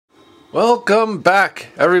Welcome back,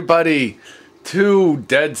 everybody, to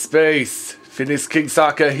Dead Space. Phoenix King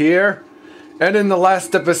Sokka here. And in the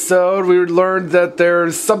last episode, we learned that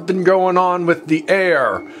there's something going on with the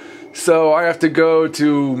air. So I have to go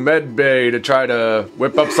to Med Bay to try to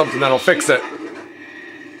whip up something that'll fix it.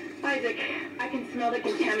 Isaac, I can smell the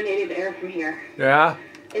contaminated air from here. Yeah?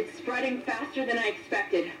 It's spreading faster than I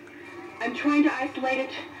expected. I'm trying to isolate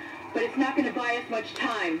it, but it's not going to buy us much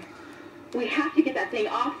time. We have to get that thing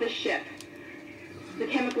off the ship. The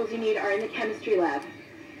chemicals you need are in the chemistry lab.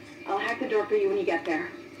 I'll hack the door for you when you get there.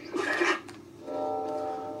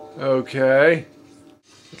 Okay.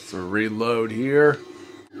 Let's reload here.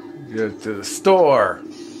 Get to the store.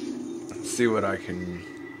 Let's see what I can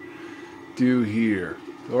do here.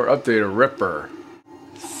 Or update a Ripper.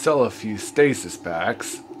 Sell a few stasis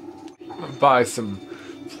packs. Buy some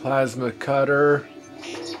plasma cutter.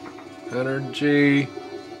 Energy.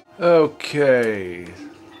 Okay.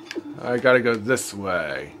 I gotta go this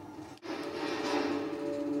way.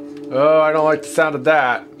 Oh, I don't like the sound of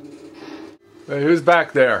that. Hey, who's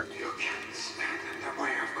back there? You can't stand in the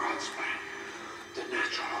way of God's plan, the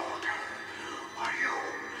natural order.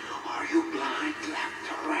 Are you blind left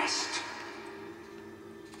to rest?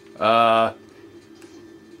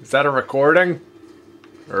 Is that a recording?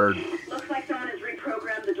 Or... Looks like someone has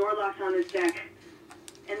reprogrammed the door locks on this deck.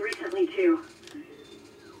 And recently, too.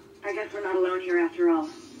 I guess we're not alone here after all.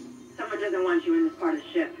 Someone doesn't want you in this part of the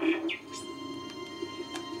ship.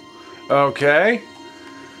 Okay.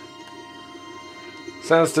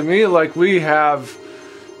 Sounds to me like we have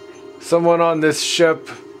someone on this ship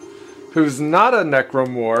who's not a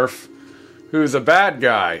necromorph, who's a bad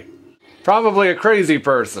guy. Probably a crazy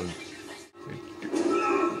person.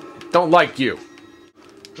 Don't like you.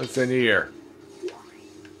 What's in here?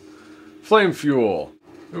 Flame fuel.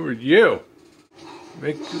 Who are you?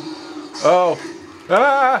 Oh.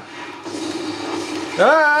 Ah!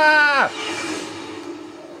 Ah!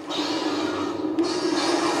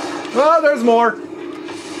 Oh, there's more.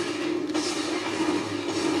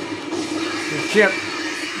 You can't.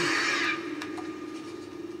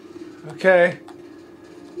 Okay.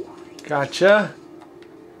 Gotcha.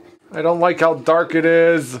 I don't like how dark it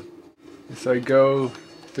is. So I go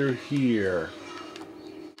through here.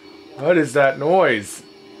 What is that noise?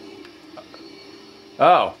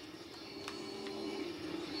 Oh.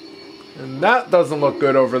 And that doesn't look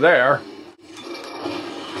good over there.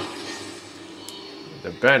 The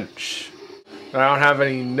bench. I don't have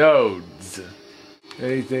any nodes.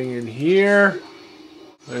 Anything in here?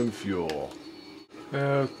 Flame fuel.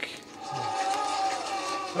 Okay.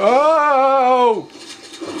 Oh!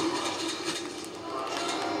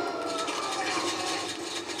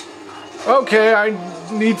 Okay, I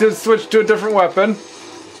need to switch to a different weapon.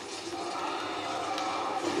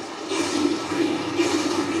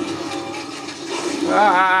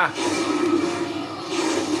 Ah!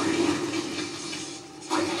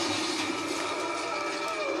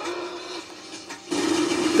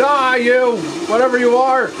 Die, you! Whatever you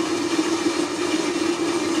are!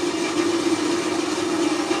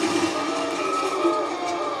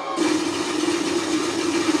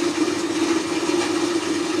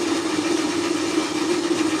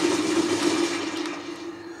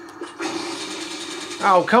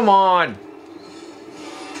 Oh, come on!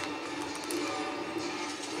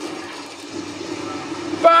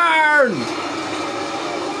 Burn!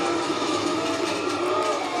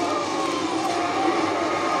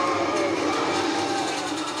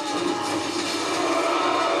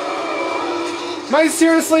 Am I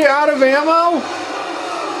seriously out of ammo?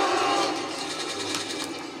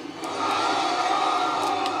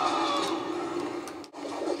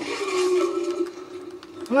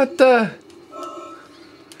 What the?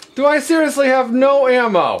 Do I seriously have no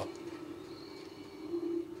ammo?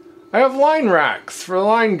 I have line racks for a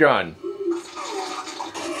line gun.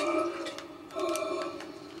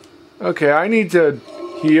 Okay, I need to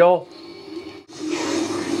heal.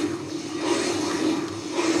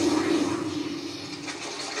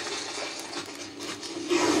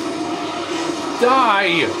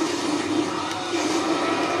 Die!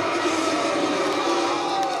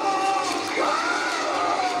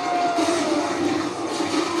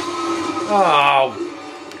 Oh!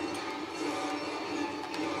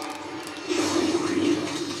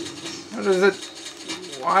 What is it?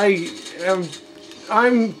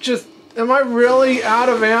 Am I really out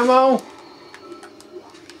of ammo?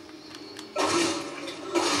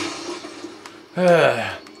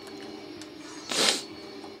 There's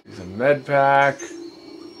a med pack.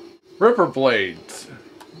 Ripper blades.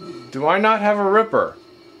 Do I not have a Ripper?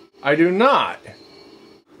 I do not.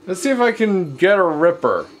 Let's see if I can get a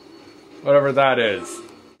Ripper. Whatever that is.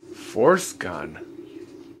 Force gun.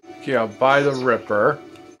 Okay, I'll buy the Ripper.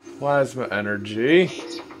 Plasma energy.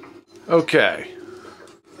 Okay.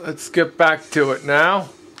 Let's get back to it now.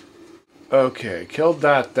 Okay, killed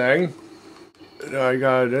that thing. Now I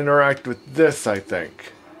gotta interact with this, I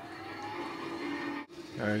think.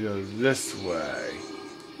 Gotta go this way.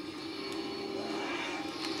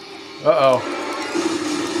 Uh-oh.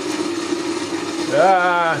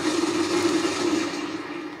 Ah!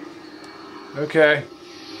 Okay.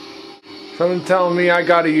 Someone telling me I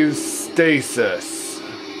gotta use stasis.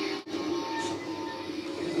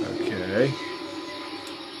 Okay.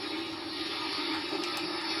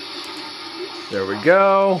 There we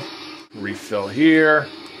go. Refill here.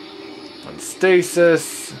 On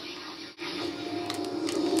stasis.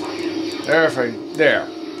 There.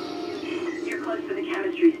 You're close to the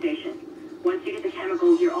chemistry station. Once you get the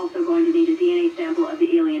chemicals, you're also going to need a DNA sample of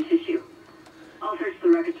the alien tissue. I'll search the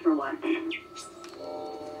records for one.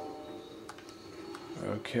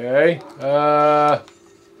 Okay.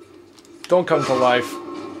 Don't come to life.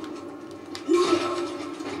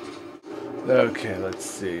 Okay, let's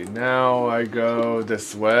see. Now I go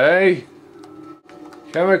this way.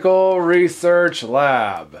 Chemical Research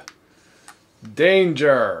Lab.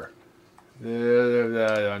 Danger.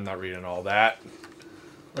 I'm not reading all that.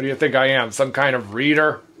 What do you think I am? Some kind of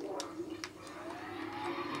reader?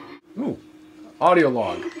 Ooh. Audio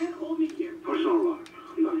log. Personal log,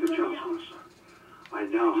 Dr. Charles Mercer. I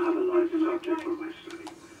now have a live subject for my study.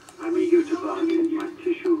 I'm eager to validate my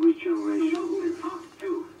tissue regeneration.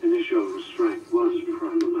 Initial restraint was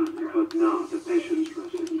problematic, but now the patient's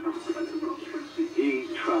resting comfortably. He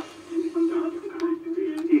trusts Dr.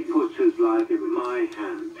 Knight. He puts his life in my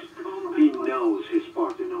hands. He knows his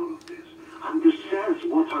part in all of this. Understands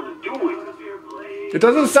what I'm doing. It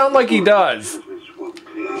doesn't sound like he does.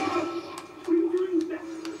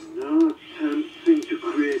 Now attempting to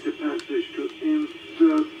create a passage to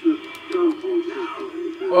insert the sample.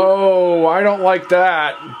 Oh, I don't like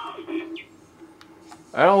that.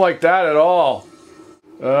 I don't like that at all.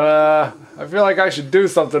 I feel like I should do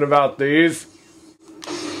something about these.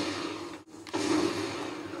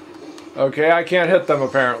 Okay, I can't hit them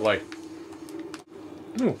apparently.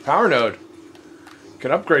 Ooh, power node.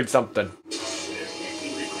 Can upgrade something.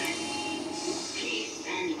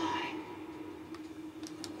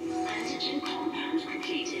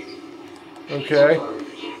 Okay.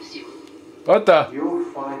 What the? Your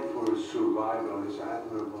fight for survival is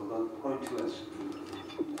admirable but pointless.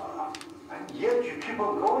 And yet you keep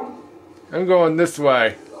on going. I'm going this way.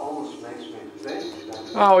 It almost makes me think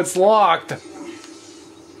that Oh, it's locked.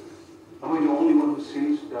 am I the only one who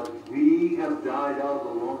sees that we have died out a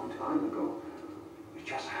long time ago? We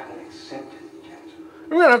just haven't accepted it yet.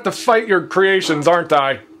 I'm gonna have to fight your creations, aren't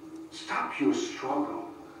I? Stop your struggle.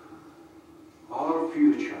 Our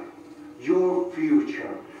future, your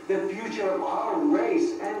future, the future of our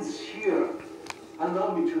race ends here.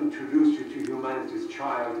 Allow me to introduce you to humanity's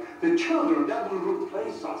child, the children that will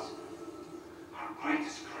replace us. Our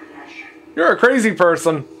greatest creation. You're a crazy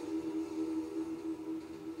person.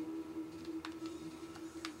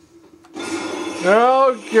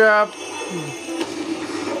 Oh, crap.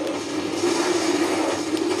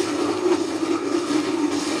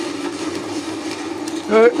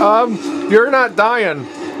 You're not dying.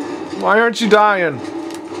 Why aren't you dying?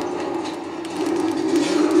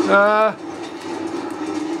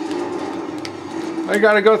 I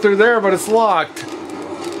gotta go through there, but it's locked.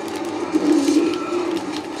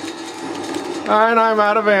 And I'm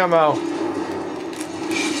out of ammo.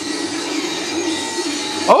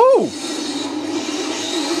 Oh!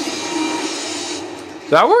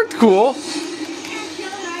 That worked cool.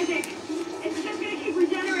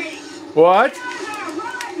 What?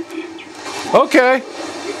 Okay.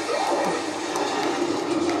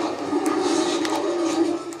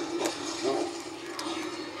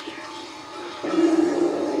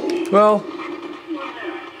 Well.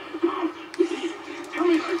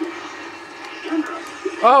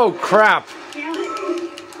 Oh, crap.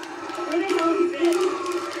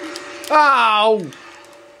 Ow!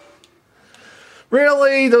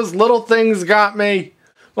 Really? Those little things got me?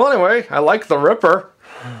 Well, anyway, I like the Ripper.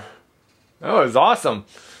 That was awesome.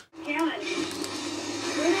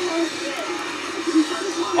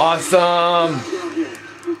 Awesome!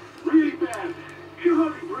 Really bad. You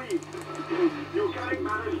hardly breathe. Your organic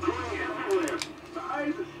matter is growing everywhere. The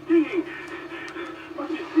eyes are stinging. But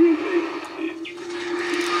you see things.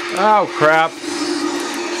 Oh, crap.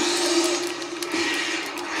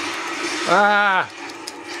 Ah!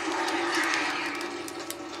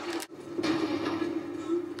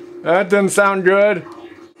 That didn't sound good.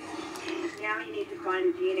 Now you need to find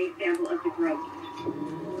a DNA sample of the growth.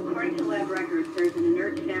 According According to lab records, there's an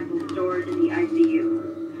inert sample stored in the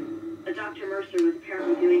ICU. Dr. Mercer was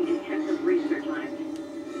apparently doing intensive research on it.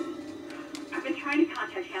 I've been trying to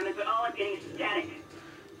contact Hammond, but all I'm getting is static.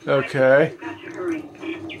 Okay. I've got to hurry.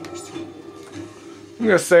 I'm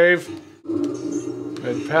gonna save.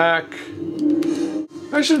 Med pack.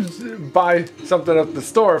 I should buy something at the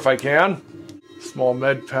store if I can. Small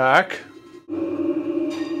med pack.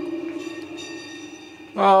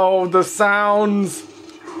 Oh, the sounds.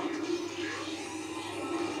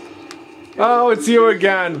 Oh, it's you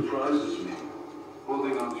again. Surprises me.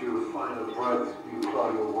 Holding on to your final breath, you claw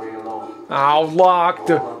your way along. Oh, locked.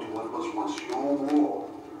 Hold on to what was once your world,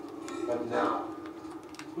 but now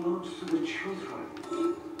belongs to the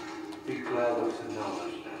children. Be glad of the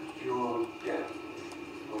knowledge that your death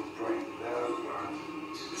will bring their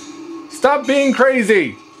birth. Stop being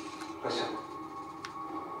crazy. Listen,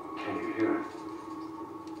 can you hear it?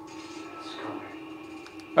 It's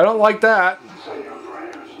coming. I don't like that. Say your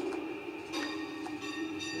prayers.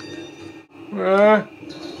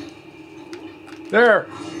 There.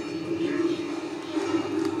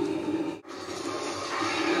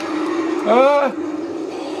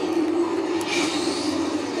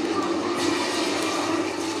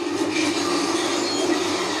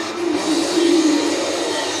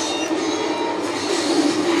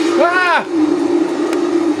 Ah!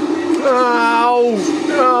 Oh,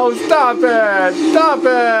 no, stop it! Stop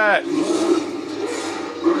it!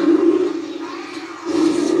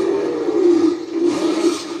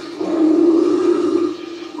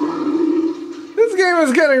 This game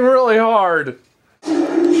is getting really hard.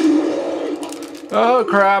 Oh,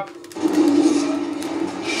 crap.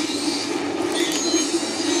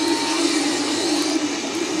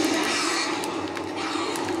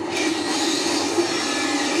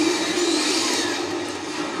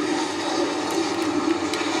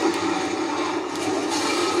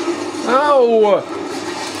 Oh!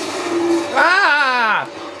 Ah!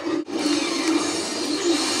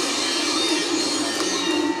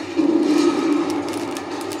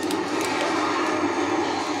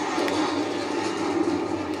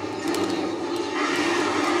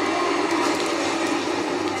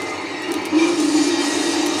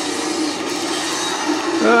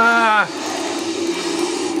 Ah!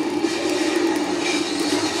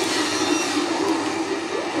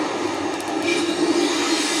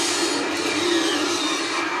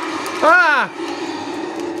 Ah!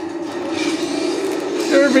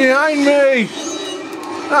 They're behind me!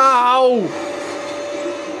 Ow!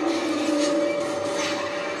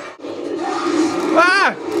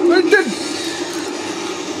 Ah! I did.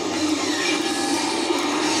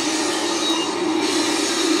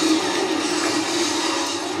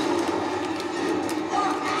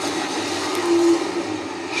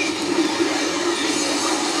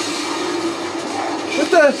 What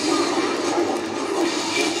the?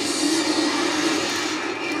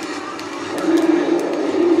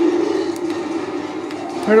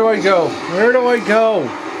 Where do I go? Where do I go?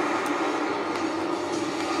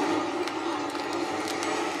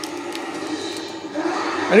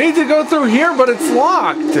 I need to go through here, but it's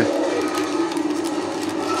locked.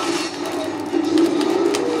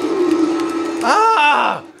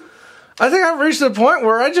 Ah! I think I've reached the point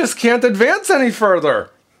where I just can't advance any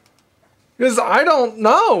further. Because I don't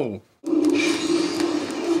know.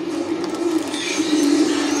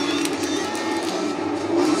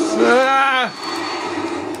 Ah!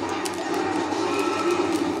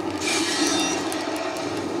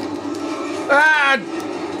 Ah!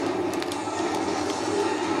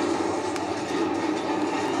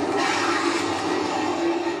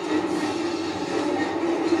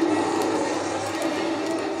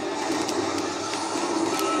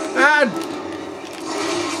 Ah!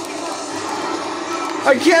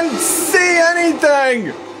 I can't see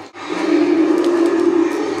anything!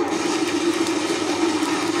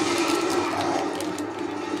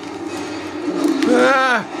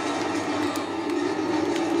 Ah!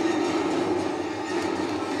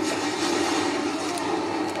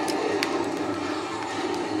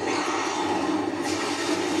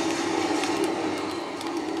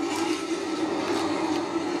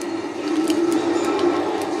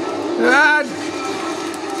 Ah!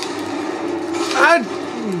 Ah!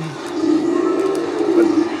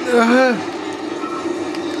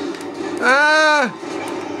 Ah!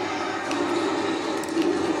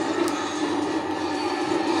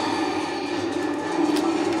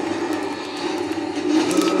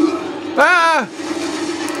 Ah!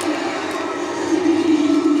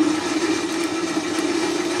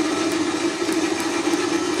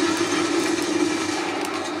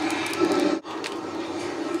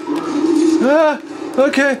 Ah!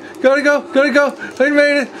 Okay, gotta go, gotta go. I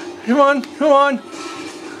made it. Come on, come on.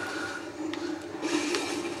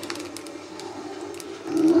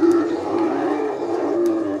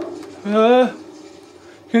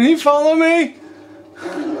 Can he follow me?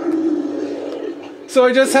 So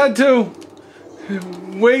I just had to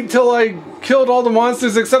wait till I killed all the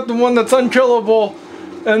monsters except the one that's unkillable,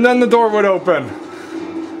 and then the door would open.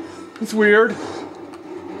 It's weird.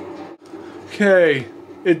 Okay,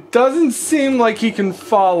 it doesn't seem like he can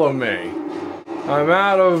follow me. I'm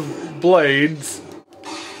out of blades.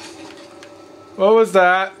 What was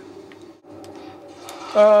that?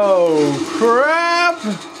 Oh, crap!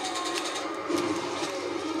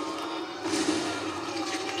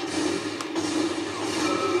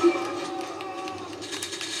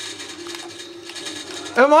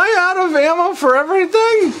 Am I out of ammo for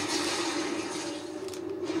everything?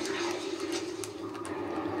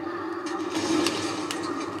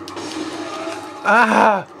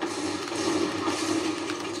 Ah!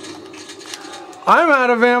 I'm out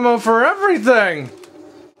of ammo for everything!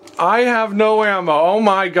 I have no ammo. Oh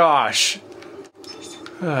my gosh.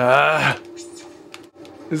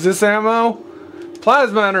 Is this ammo?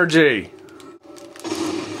 Plasma energy.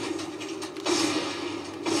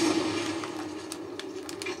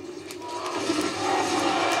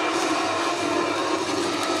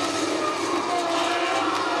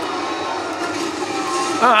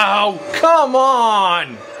 Oh, come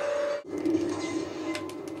on!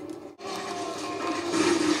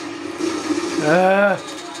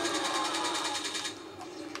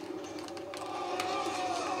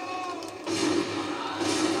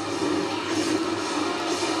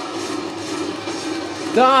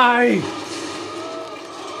 Die!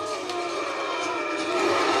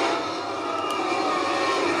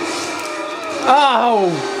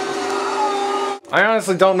 Oh! I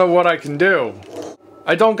honestly don't know what I can do.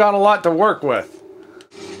 I don't got a lot to work with.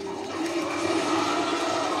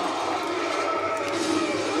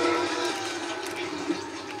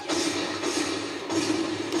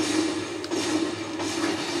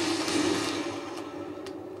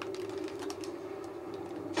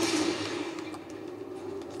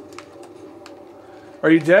 Are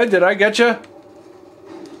you dead? Did I get you?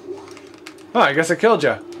 Oh, I guess I killed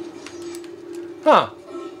you. Huh.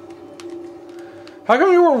 How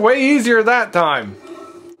come you were way easier that time?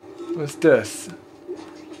 What's this?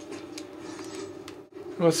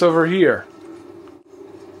 What's over here?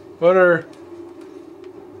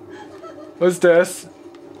 What's this?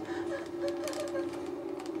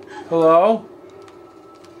 Hello?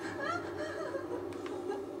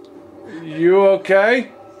 You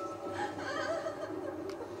okay?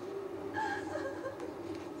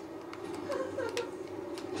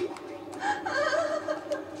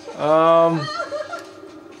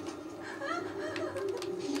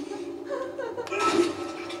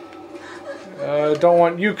 Don't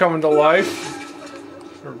want you coming to life.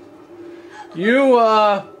 You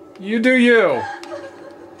do you.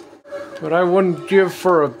 But I wouldn't give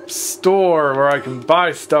for a store where I can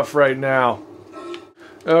buy stuff right now.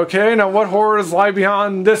 Okay, now what horrors lie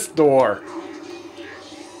behind this door?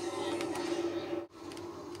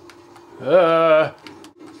 So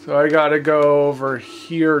I gotta go over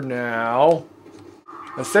here now.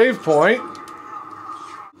 A save point.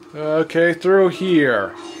 Okay, through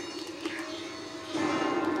here.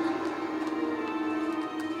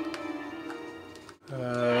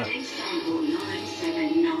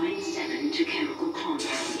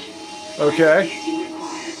 Okay.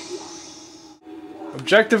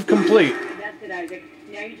 Objective complete. That's it, Isaac.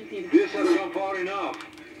 Now you just need to... This has gone far enough.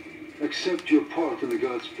 Accept your part in the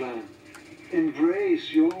God's plan.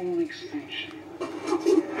 Embrace your own extinction.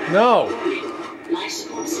 No. Life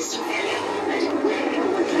support system Isaac,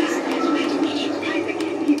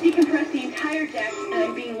 he's decompressed the entire deck, and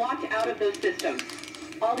I'm being locked out of those systems.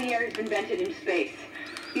 All the air has been vented into space.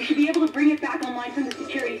 You should be able to bring it back online from the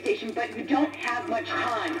security station, but you don't have much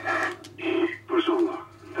time. Persona,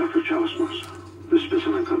 Dr. Charles Mercer. The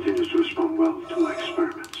specimen continues to respond well to my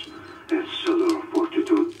experiments. Its cellular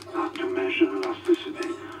fortitude, not to mention elasticity,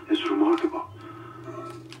 is remarkable.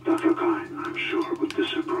 Dr. Kine, I'm sure, would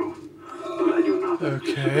disapprove. But I do not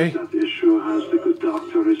anticipate that Ishua has the good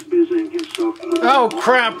doctor is busying himself. Oh,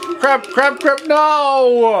 crap! Crap, crap, crap,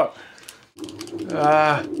 no!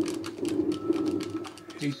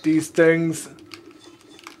 Eat these things.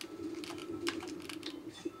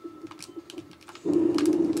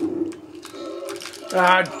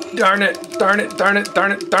 Ah, darn it, darn it, darn it,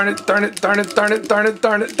 darn it, darn it, darn it, darn it, darn it, darn it,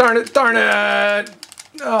 darn it, darn it, darn it!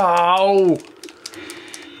 Oh!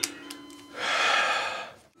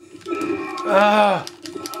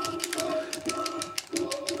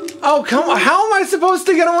 Oh, come on. How am I supposed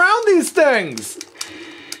to get around these things?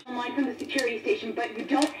 Online from the security station, but you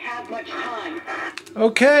don't have much time.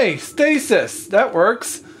 Okay, stasis. That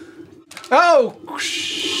works. Oh,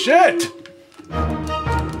 shit.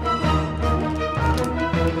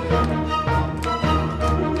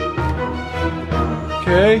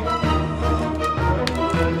 Okay.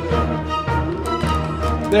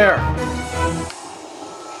 There.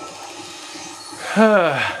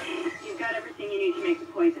 You've got everything you need to make the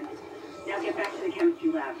poison. Now get back to the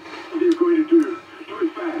chemistry lab. What are you going to do? Do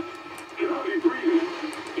it fast. Get out of breathing.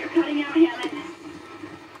 You're cutting out, Hammond.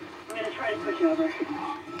 I'm gonna try to switch over.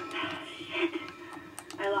 Shit.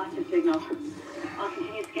 I lost his signal. I'll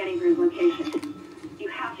continue scanning for his location. You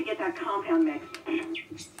have to get that compound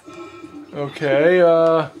mixed. Okay,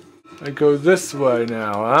 I go this way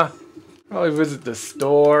now, huh? Probably visit the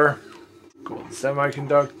store. Gold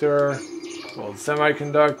semiconductor. Gold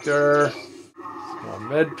semiconductor. Small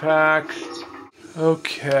med pack.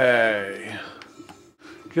 Okay.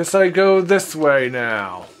 Guess I go this way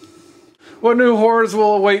now. What new horrors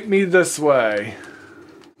will await me this way?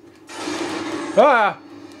 Ah!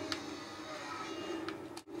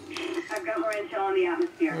 I've got more intel on the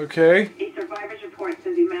atmosphere. Okay. A survivor's report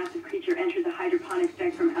says a massive creature entered the hydroponics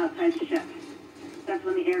deck from outside the ship. That's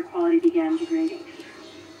when the air quality began degrading.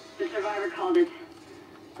 The survivor called it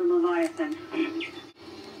the Leviathan.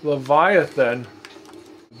 Leviathan.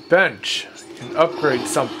 Bench. You can upgrade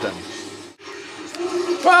something.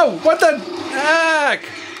 Whoa! What the heck?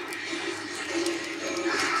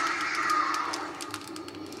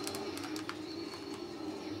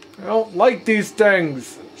 I don't like these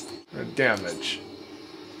things. Damage.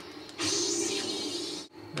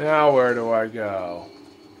 Now where do I go?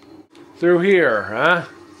 Through here, huh?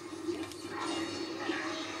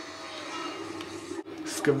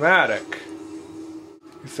 Schematic.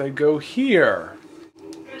 Guess I go here.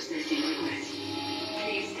 Processing request.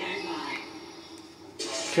 Please stand by.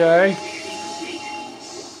 Okay.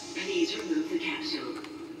 Please remove the capsule.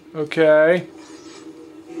 Okay.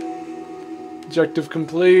 Objective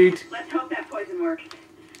complete. Let's hope that poison works.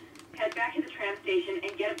 Head back to the tram station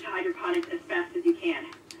and get up to hydroponics as fast as you can.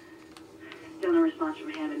 Still no response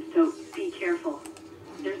from Hammond, so be careful.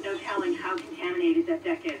 There's no telling how contaminated that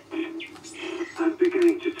deck is. I'm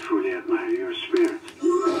beginning to truly admire your spirit.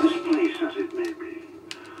 This place as it may be.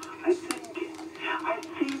 I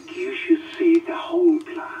think you should see the whole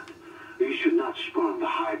plan. You should not spurn the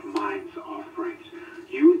hive mind's offerings.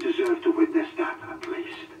 You deserve to witness that at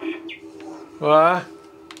least. What?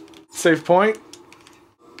 Save point?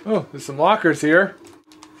 Oh, there's some lockers here.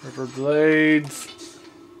 Rubber blades.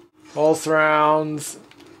 Pulse rounds.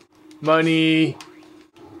 Money.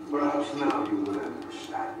 Perhaps now you will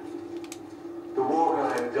understand. The work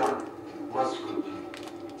I have done must continue.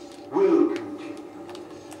 Will continue.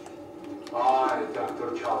 I,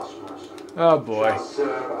 Dr. Charles Mercer, Oh boy. shall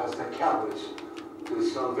serve as the catalyst to the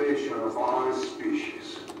salvation of our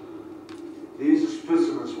species. These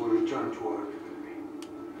specimens will return to Earth with me.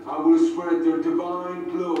 I will spread their divine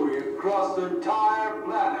glory across the entire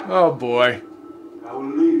planet. Oh boy. I will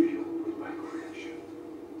leave you with my creation.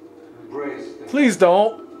 Embrace the... Please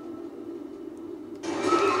don't.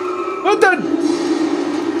 What the?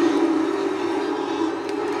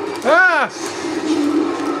 Ah!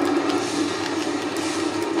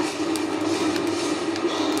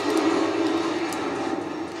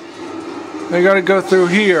 I gotta go through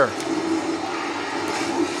here.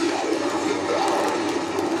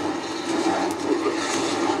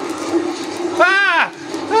 Ah!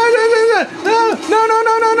 No! No!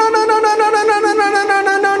 No! No! No! No! No! No! No! No! No! No! No! No! No!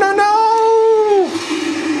 No! No! No! No!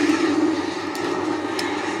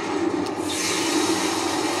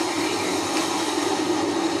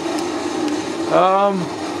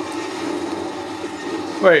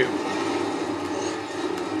 Wait.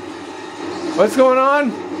 What's going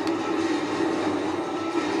on?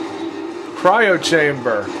 Cryo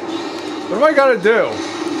chamber. What do I gotta do?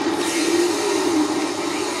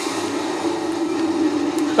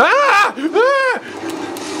 Ah! Ah!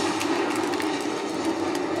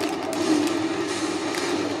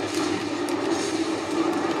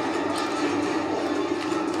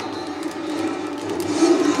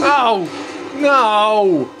 Oh!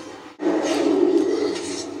 No!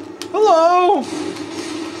 Hello!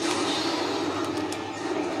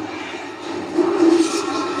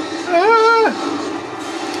 Ah!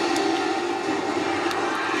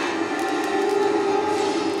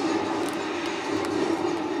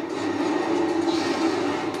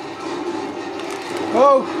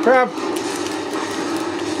 Oh, crap!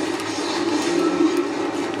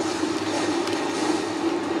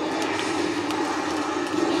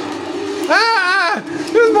 Ah!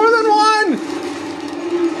 There's more than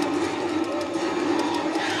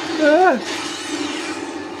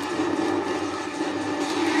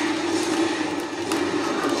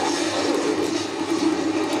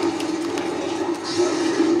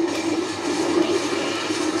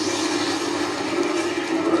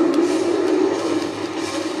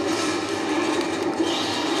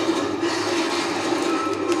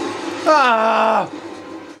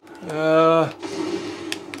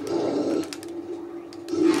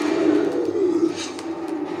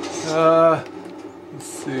Ah! Let's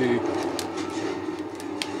see.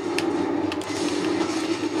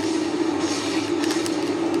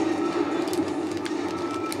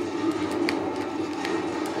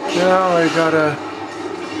 Now I gotta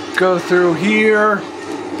go through here.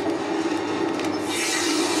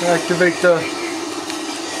 Activate the...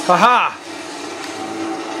 Haha!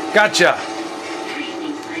 Gotcha!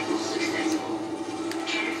 Breathing cycle successful.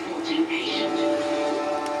 Transporting patient.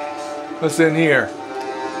 What's in here?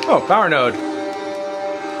 Oh, power node.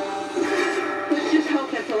 Let's just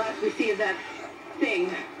hope that's the last we see of that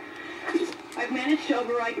thing. I've managed to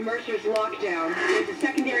override Mercer's lockdown. There's a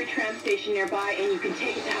secondary tram station nearby, and you can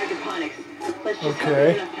take it to hydroponics. Let's just hope Okay.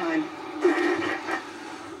 there's enough time.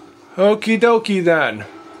 Okie dokie then.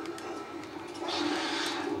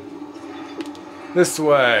 This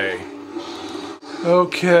way.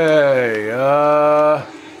 Okay,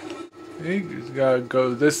 you gotta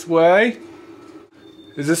go this way.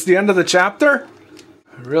 Is this the end of the chapter?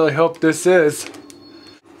 I really hope this is.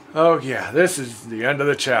 Oh yeah, this is the end of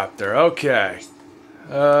the chapter. Okay.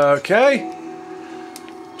 Okay.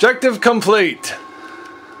 Objective complete.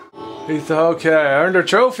 Okay, I earned a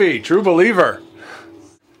trophy. True believer.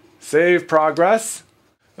 Save progress.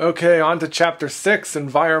 Okay, on to chapter 6,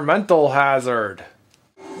 environmental hazard.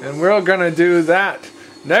 And we're gonna do that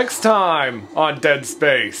next time on Dead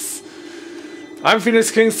Space. I'm Phoenix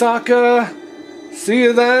King Sokka. See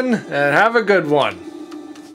you then, and have a good one.